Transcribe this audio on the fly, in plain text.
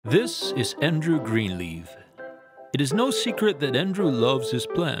This is Andrew Greenleaf. It is no secret that Andrew loves his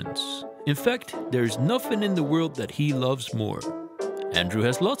plants. In fact, there's nothing in the world that he loves more. Andrew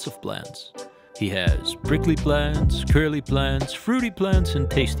has lots of plants. He has prickly plants, curly plants, fruity plants and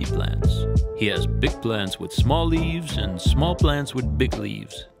tasty plants. He has big plants with small leaves and small plants with big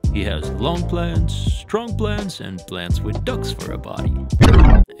leaves. He has long plants, strong plants and plants with ducks for a body.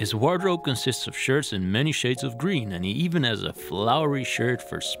 His wardrobe consists of shirts in many shades of green, and he even has a flowery shirt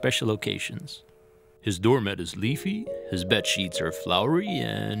for special occasions. His doormat is leafy, his bed sheets are flowery,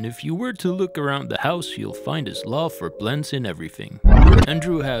 and if you were to look around the house, you'll find his love for plants in everything.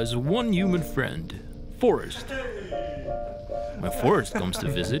 Andrew has one human friend, Forrest. When Forrest comes to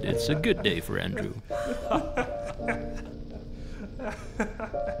visit, it's a good day for Andrew.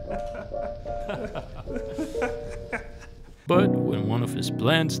 But when one of his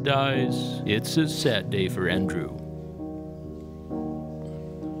plants dies, it's a sad day for Andrew.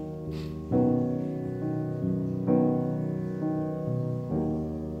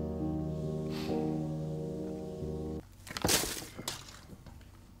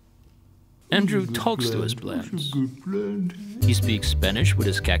 Andrew talks to his plants. He speaks Spanish with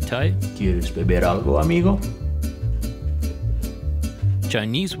his cacti. ¿Quieres beber algo, amigo?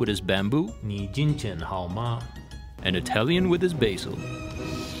 Chinese with his bamboo, 你今天好吗? and Italian with his basil.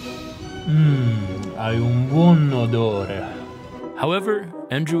 Hai un buon odore. However,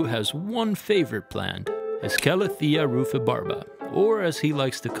 Andrew has one favorite plant, his Calathea rufibarba, or as he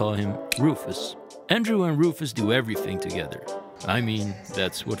likes to call him, Rufus. Andrew and Rufus do everything together. I mean,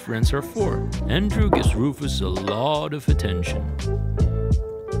 that's what friends are for. Andrew gives Rufus a lot of attention.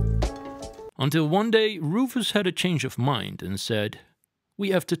 Until one day, Rufus had a change of mind and said, "We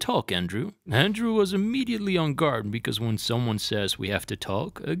have to talk, Andrew." Andrew was immediately on guard because when someone says we have to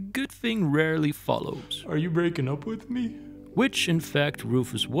talk, a good thing rarely follows. Are you breaking up with me? Which, in fact,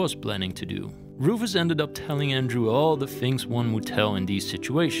 Rufus was planning to do. Rufus ended up telling Andrew all the things one would tell in these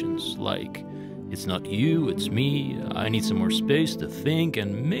situations, like, "It's not you, it's me, I need some more space to think,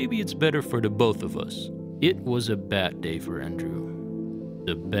 and maybe it's better for the both of us." It was a bad day for Andrew.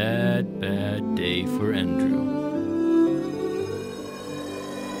 A bad, bad day for Andrew.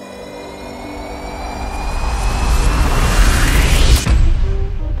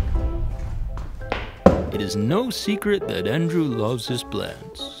 It is no secret that Andrew loves his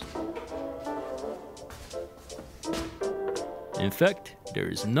plants. In fact, there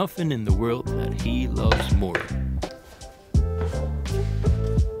is nothing in the world that he loves more.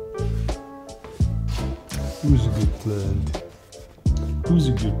 Who's a good plant? Who's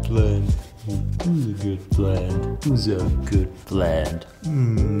a good plant? Who's a good plant? Who's a good plant? Who's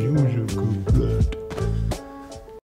a good plant?